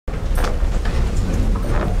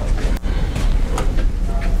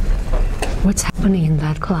What's happening in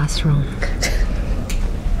that classroom?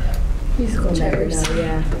 Musical chairs.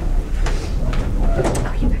 Yeah.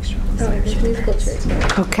 Oh, you extra. Oh, there's musical chairs.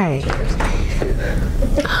 Okay.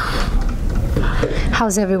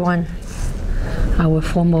 How's everyone? Our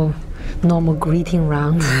formal, normal greeting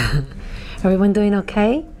round. Everyone doing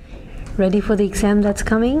okay? Ready for the exam that's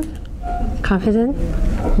coming? Confident?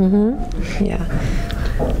 Mm-hmm. Yeah.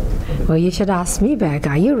 Well, you should ask me back.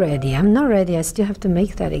 Are you ready? I'm not ready. I still have to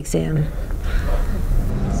make that exam.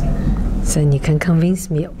 So then you can convince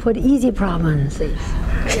me. Put easy problems.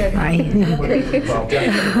 Right?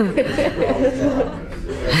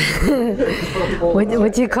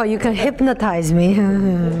 what do you call? You can hypnotize me.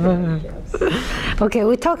 Okay,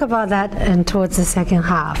 we talk about that and towards the second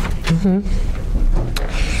half.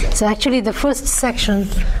 So actually, the first section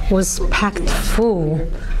was packed full.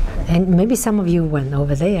 And maybe some of you went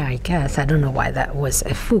over there, I guess. I don't know why that was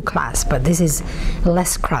a full class, but this is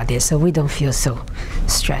less crowded, so we don't feel so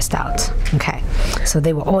stressed out. Okay, so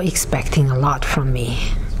they were all expecting a lot from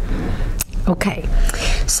me. Okay,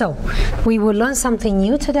 so we will learn something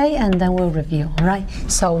new today, and then we'll review, all right?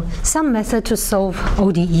 So some method to solve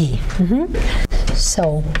ODE.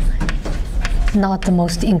 So not the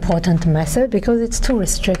most important method because it's too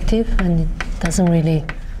restrictive and it doesn't really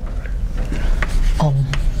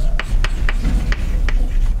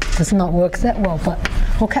does not work that well, but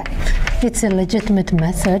okay, it's a legitimate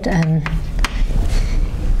method and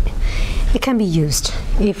it can be used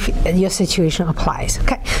if your situation applies.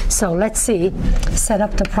 Okay, so let's see, set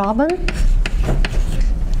up the problem.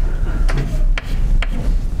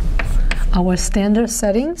 Our standard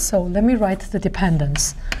setting, so let me write the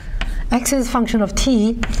dependence. X is a function of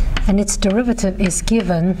t and its derivative is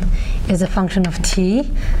given as a function of t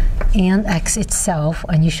and x itself,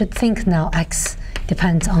 and you should think now x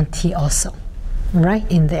depends on t also, right,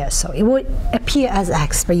 in there. So it will appear as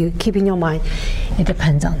x, but you keep in your mind it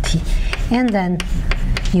depends on t. And then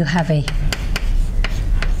you have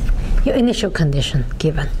your initial condition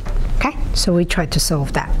given. Okay, so we try to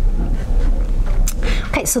solve that.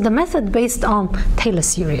 Okay, so the method based on Taylor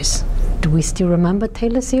series. Do we still remember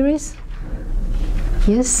Taylor series?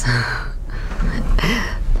 Yes?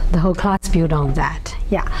 The whole class built on that.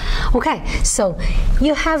 Yeah. Okay, so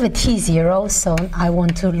you have a t0, so I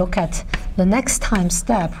want to look at the next time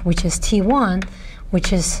step, which is t1,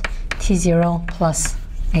 which is t0 plus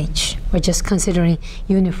h. We're just considering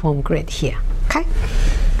uniform grid here. Okay?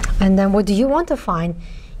 And then what do you want to find?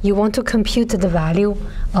 You want to compute the value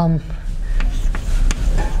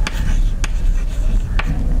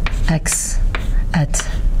x at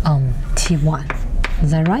t1.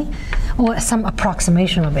 Is that right? Or some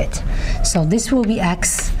approximation of it. So this will be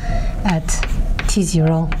x at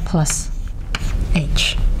t0 plus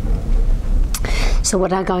h. So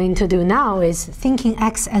what I'm going to do now is, thinking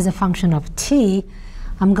x as a function of t,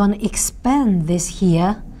 I'm going to expand this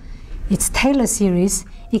here. It's Taylor series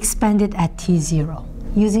expanded at t0,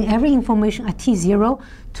 using every information at t0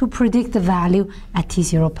 to predict the value at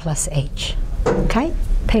t0 plus h. Okay?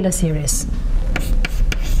 Taylor series.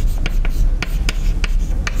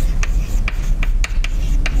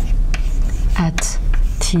 At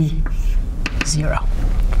t0.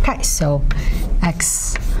 Okay, so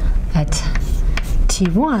x at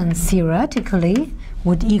t1 theoretically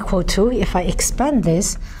would equal to, if I expand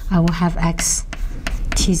this, I will have x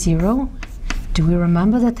t0. Do we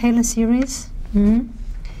remember the Taylor series?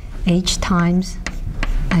 H times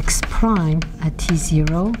x prime at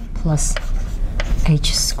t0 plus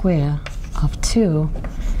h squared of 2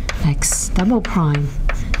 x double prime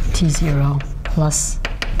t0 plus,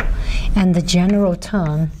 and the general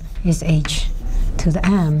term is h to the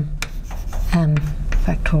m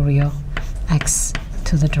factorial x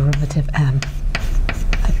to the derivative m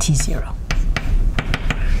at t0.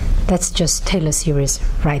 That's just Taylor series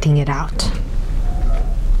writing it out.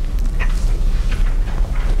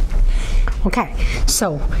 Okay,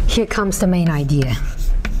 so here comes the main idea.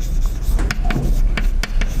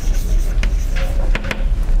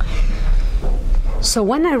 So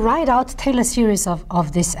when I write out Taylor series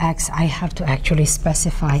of this x, I have to actually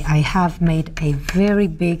specify. I have made a very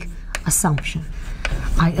big assumption.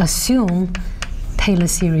 I assume Taylor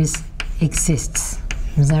series exists.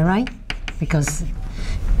 Is that right? Because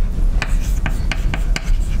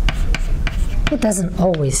it doesn't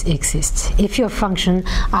always exist. If your function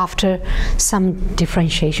after some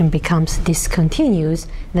differentiation becomes discontinuous,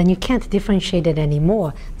 then you can't differentiate it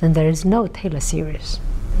anymore. Then there is no Taylor series,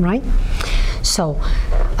 right? So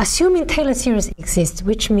assuming Taylor series exists,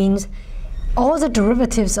 which means all the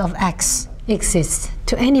derivatives of x exist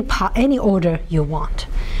to any order you want.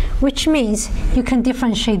 which means you can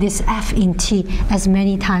differentiate this f in t as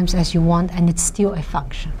many times as you want, and it's still a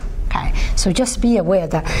function. Okay, so just be aware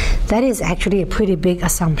that that is actually a pretty big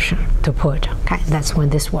assumption to put. Okay, that's when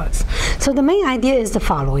this works. So the main idea is the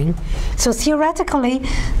following. So theoretically,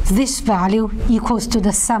 this value equals to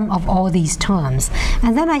the sum of all these terms.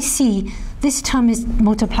 And then I see this term is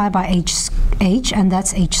multiplied by h, and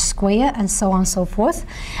that's h squared, and so on and so forth.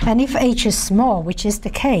 And if h is small, which is the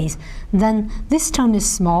case, then this term is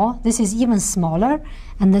small, this is even smaller,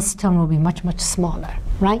 and this term will be much, much smaller,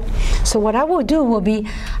 right? So what I will do will be,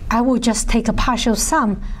 I will just take a partial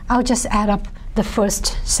sum. I'll just add up the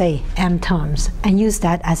first, say, m terms, and use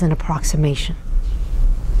that as an approximation.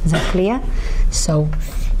 Is that clear? So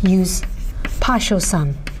use partial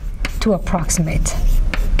sum to approximate.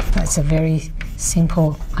 That's a very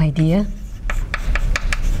simple idea.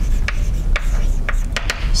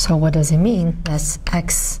 So what does it mean? That's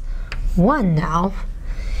x1 now,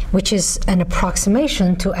 which is an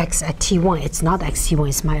approximation to x at t1. It's not x t1,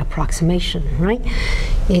 it's my approximation, right?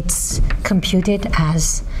 It's computed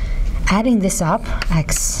as adding this up,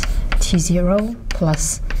 x t0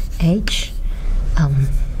 plus h,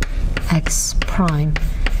 x prime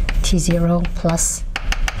t0 plus,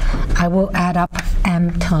 I will add up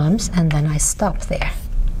m terms, and then I stop there.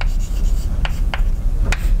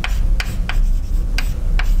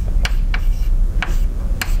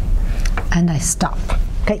 And I stop.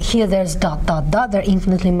 Okay, here there's dot, dot, dot. There are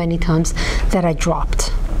infinitely many terms that I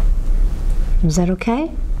dropped. Is that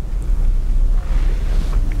okay?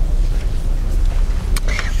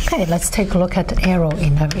 Okay, let's take a look at the arrow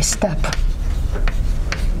in every step.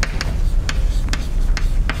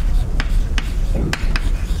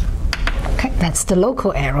 Okay, that's the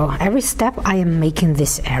local arrow. Every step I am making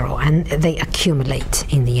this arrow, and they accumulate.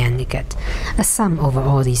 In the end, you get a sum over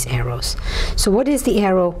all these arrows. So what is the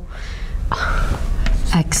arrow?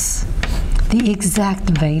 X, the exact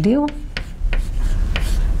value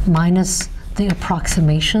minus the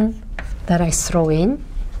approximation that I throw in.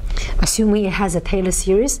 Assuming it has a Taylor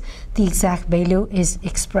series, the exact value is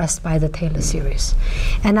expressed by the Taylor series.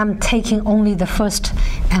 And I'm taking only the first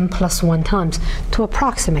m plus 1 terms to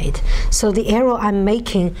approximate. So the arrow I'm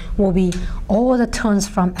making will be all the terms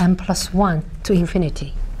from m plus 1 to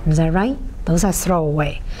infinity. Is that right? Those I throw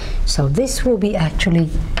away. So this will be actually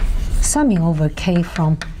summing over k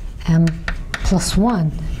from m plus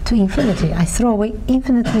 1 to infinity. I throw away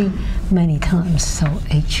infinitely many terms. So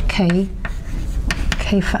hk,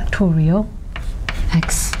 k factorial,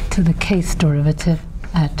 x to the kth derivative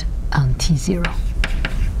at t0.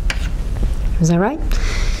 Is that right?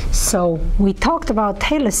 So we talked about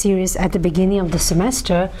Taylor series at the beginning of the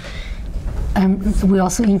semester. We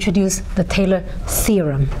also introduced the Taylor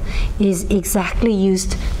theorem. It is exactly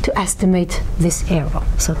used to estimate this arrow.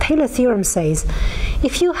 So Taylor theorem says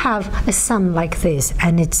if you have a sum like this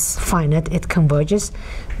and it's finite, it converges,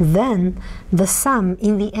 then the sum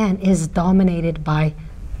in the end is dominated by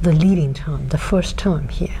the leading term, the first term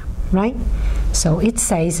here, right? So it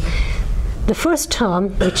says the first term,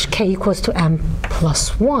 which k equals to m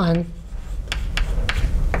plus 1,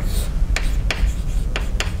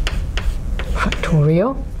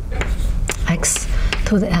 factorial, x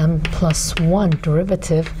to the m plus 1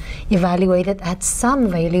 derivative evaluated at some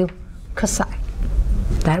value cosine.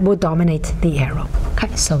 That will dominate the arrow.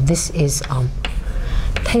 Okay, so this is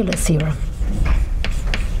Taylor theorem.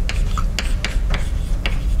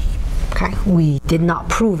 Okay, we did not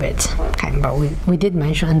prove it, okay, but we did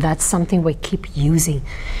mention, and that's something we keep using.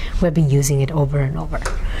 We've been using it over and over.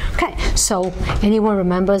 Okay, so anyone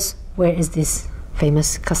remembers where is this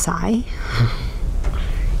famous cosine?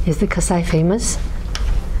 Is the cosine famous?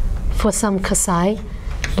 For some cosine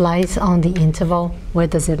lies on the interval. Where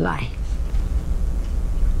does it lie?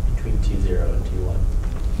 Between t0 and t1.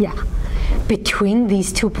 Yeah, between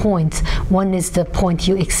these 2 points. One is the point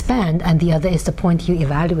you expand, and the other is the point you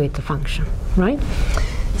evaluate the function, right?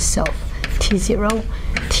 So t0,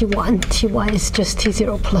 t1, t1 is just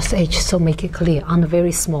t0 plus h, so make it clear, on a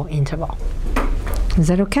very small interval. Is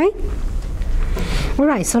that okay? All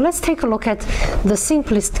right, so let's take a look at the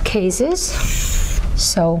simplest cases.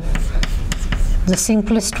 So the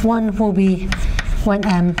simplest one will be when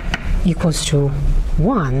m equals to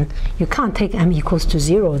 1. You can't take m equals to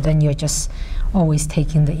 0, then you're just always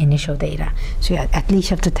taking the initial data. So you at least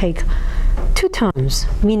have to take 2 terms,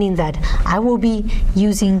 meaning that I will be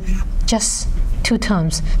using just 2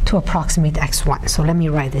 terms to approximate x1. So let me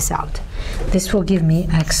write this out. This will give me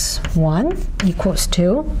x1 equals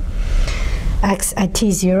to x at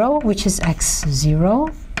t0, which is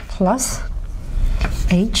x0, plus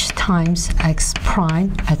h times x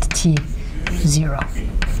prime at t0.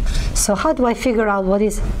 So how do I figure out what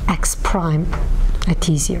is x prime at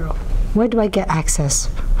t0? Where do I get access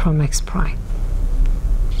from x prime?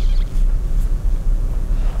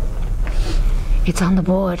 It's on the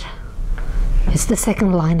board. It's the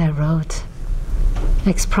second line I wrote.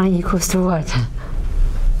 X prime equals to what?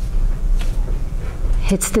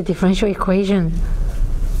 It's the differential equation.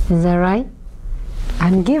 Is that right?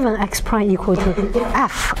 I'm given x prime equal to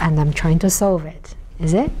f, and I'm trying to solve it.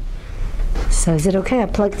 Is it? So is it okay? I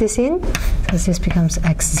plug this in. So this becomes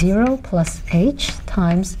x0 plus h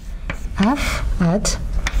times f at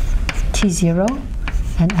t0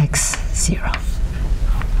 and x0.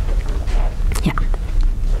 Yeah.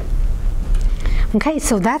 Okay,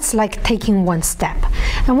 so that's like taking one step.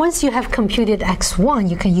 And once you have computed x1,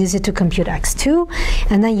 you can use it to compute x2,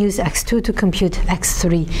 and then use x2 to compute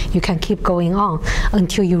x3. You can keep going on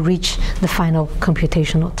until you reach the final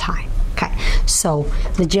computational time. Okay, so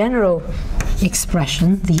the general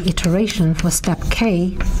expression, the iteration for step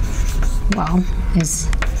k, well, is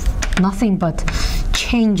nothing but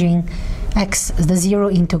changing the 0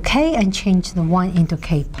 into k and change the 1 into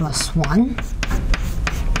k plus 1.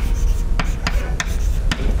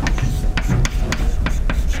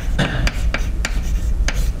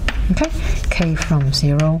 Okay, k from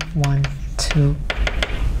 0, 1, 2,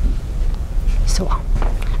 so on,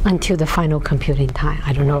 until the final computing time.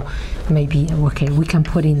 I don't know, maybe, okay, we can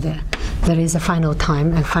put in there. There is a final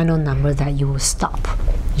time and final number that you will stop.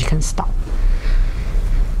 You can stop.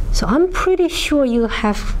 So I'm pretty sure you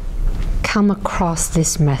have come across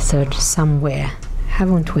this method somewhere,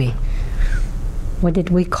 haven't we? What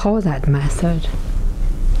did we call that method?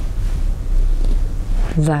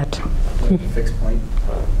 That fixed point.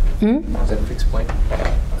 Is that a fixed point?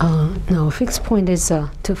 No, fixed point is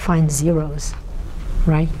to find zeros,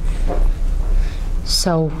 right?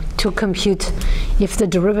 So to compute, if the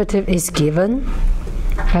derivative is given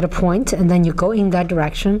at a point, and then you go in that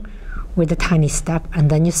direction with a tiny step, and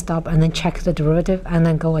then you stop, and then check the derivative, and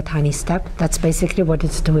then go a tiny step. That's basically what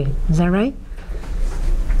it's doing. Is that right?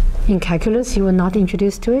 In calculus, you were not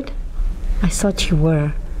introduced to it? I thought you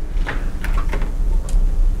were.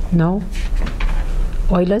 No?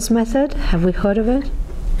 Euler's method, have we heard of it?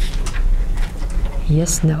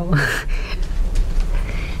 Yes, no.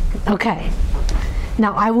 Okay.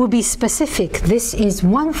 Now I will be specific. This is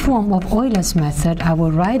one form of Euler's method. I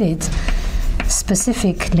will write it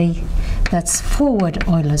specifically. That's forward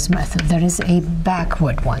Euler's method. There is a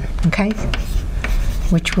backward one, okay?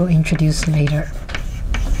 Which we'll introduce later.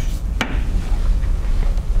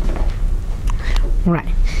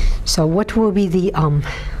 Right. So what will be the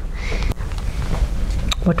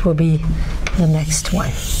next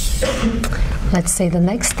one? Let's say the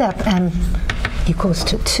next step, n equals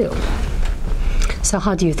to 2. So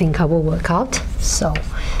how do you think I will work out? So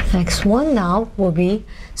next one now will be,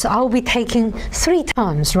 so I'll be taking 3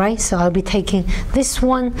 terms, right? So I'll be taking this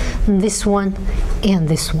one, and this one, and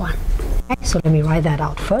this one. Okay, so let me write that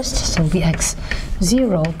out first. So it'll be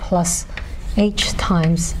x0 plus h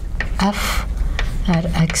times f at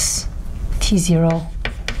x t0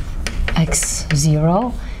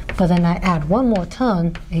 x0, but then I add one more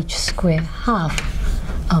term, h squared half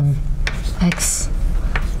x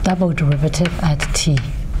double derivative at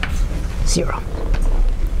t0.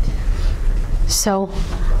 So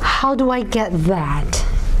how do I get that?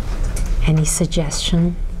 Any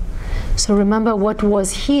suggestion? So remember what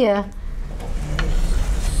was here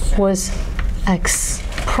was x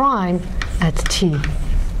prime at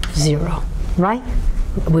t0, right?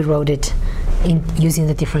 We wrote it in using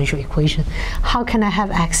the differential equation. How can I have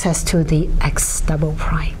access to the x double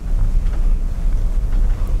prime?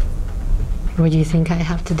 What do you think I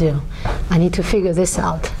have to do? I need to figure this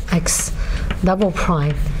out. X double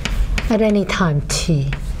prime at any time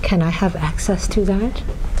t. Can I have access to that?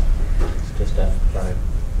 It's just f prime.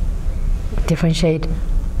 Differentiate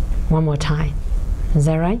one more time. Is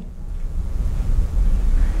that right?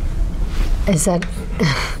 Is that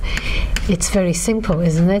it's very simple,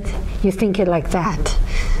 isn't it? You think it like that.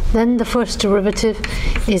 Then the first derivative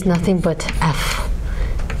is nothing but f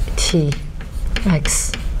t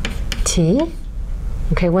x t.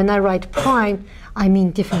 Okay, when I write prime, I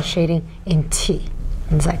mean differentiating in t.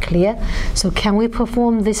 Is that clear? So can we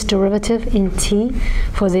perform this derivative in t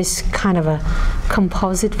for this kind of a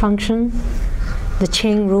composite function? The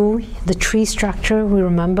chain rule, the tree structure, we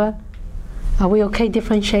remember? Are we okay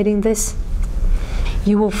differentiating this?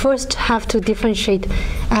 You will first have to differentiate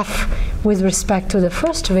f with respect to the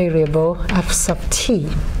first variable, f sub t,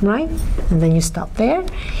 right? And then you stop there.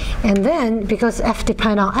 And then, because f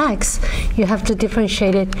depends on x, you have to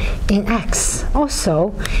differentiate it in x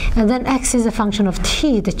also. And then x is a function of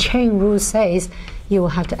t. The chain rule says you will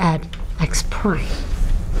have to add x prime.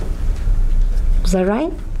 Is that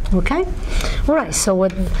right? Okay. All right. So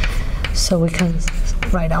we can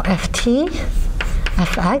write out ft,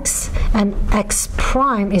 fx, and x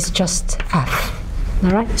prime is just f.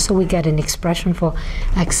 All right. So we get an expression for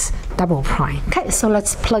x double prime. Okay. So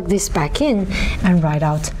let's plug this back in and write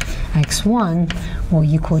out x1 will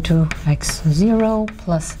equal to x0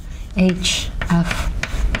 plus hf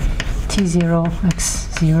t0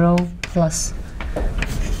 x0 plus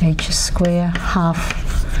h squared half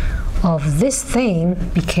of this thing.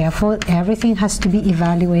 Be careful, everything has to be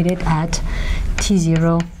evaluated at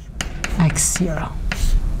t0 x0.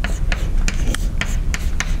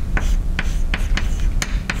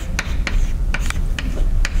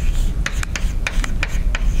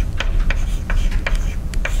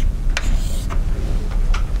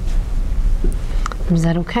 Is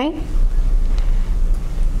that okay?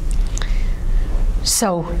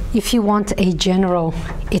 So if you want a general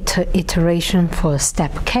iteration for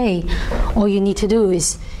step k, all you need to do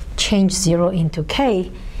is change 0 into k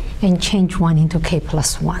and change 1 into k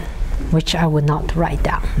plus 1, which I would not write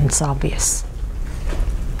down. It's obvious.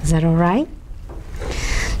 Is that all right?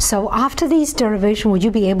 So after these derivations, would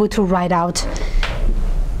you be able to write out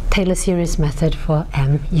Taylor series method for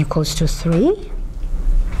m equals to 3?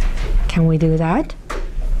 Can we do that?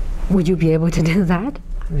 Would you be able to do that?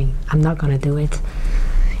 I mean, I'm not going to do it.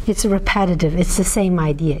 It's repetitive. It's the same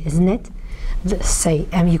idea, isn't it? Say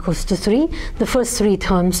m equals to 3. The first 3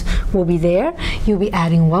 terms will be there. You'll be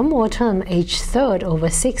adding one more term, h third over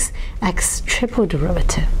 6 x triple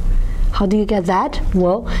derivative. How do you get that?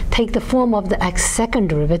 Well, take the form of the x second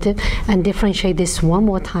derivative and differentiate this one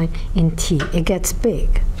more time in t. It gets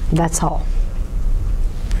big. That's all.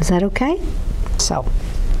 Is that okay? So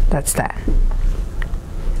that's that.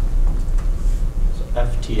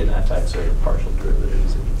 Ft and fx are partial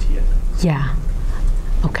derivatives of etf. Yeah.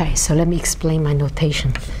 Okay, so let me explain my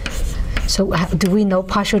notation. So do we know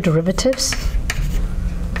partial derivatives?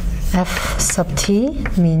 F sub t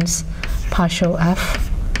means partial f,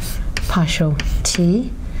 partial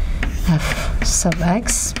t. F sub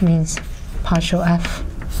x means partial f,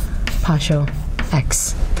 partial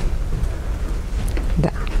x.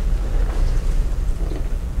 There.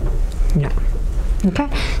 Yeah. Okay,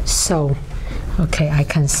 so okay, I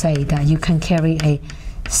can say that you can carry a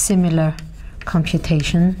similar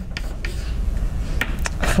computation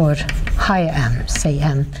for higher m, say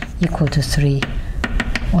m equal to 3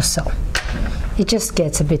 or so. It just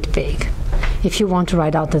gets a bit big if you want to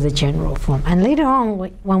write out the general form. And later on,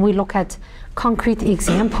 when we look at concrete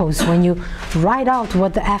examples, when you write out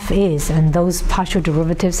what the f is, and those partial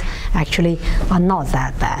derivatives actually are not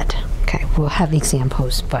that bad. Okay, we'll have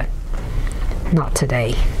examples, but not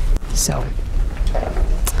today. So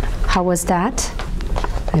how was that?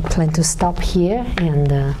 I plan to stop here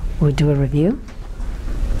and we'll do a review.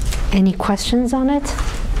 Any questions on it?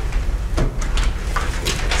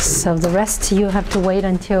 So the rest you have to wait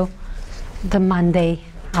until the Monday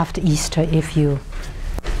after Easter if you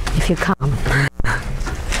come.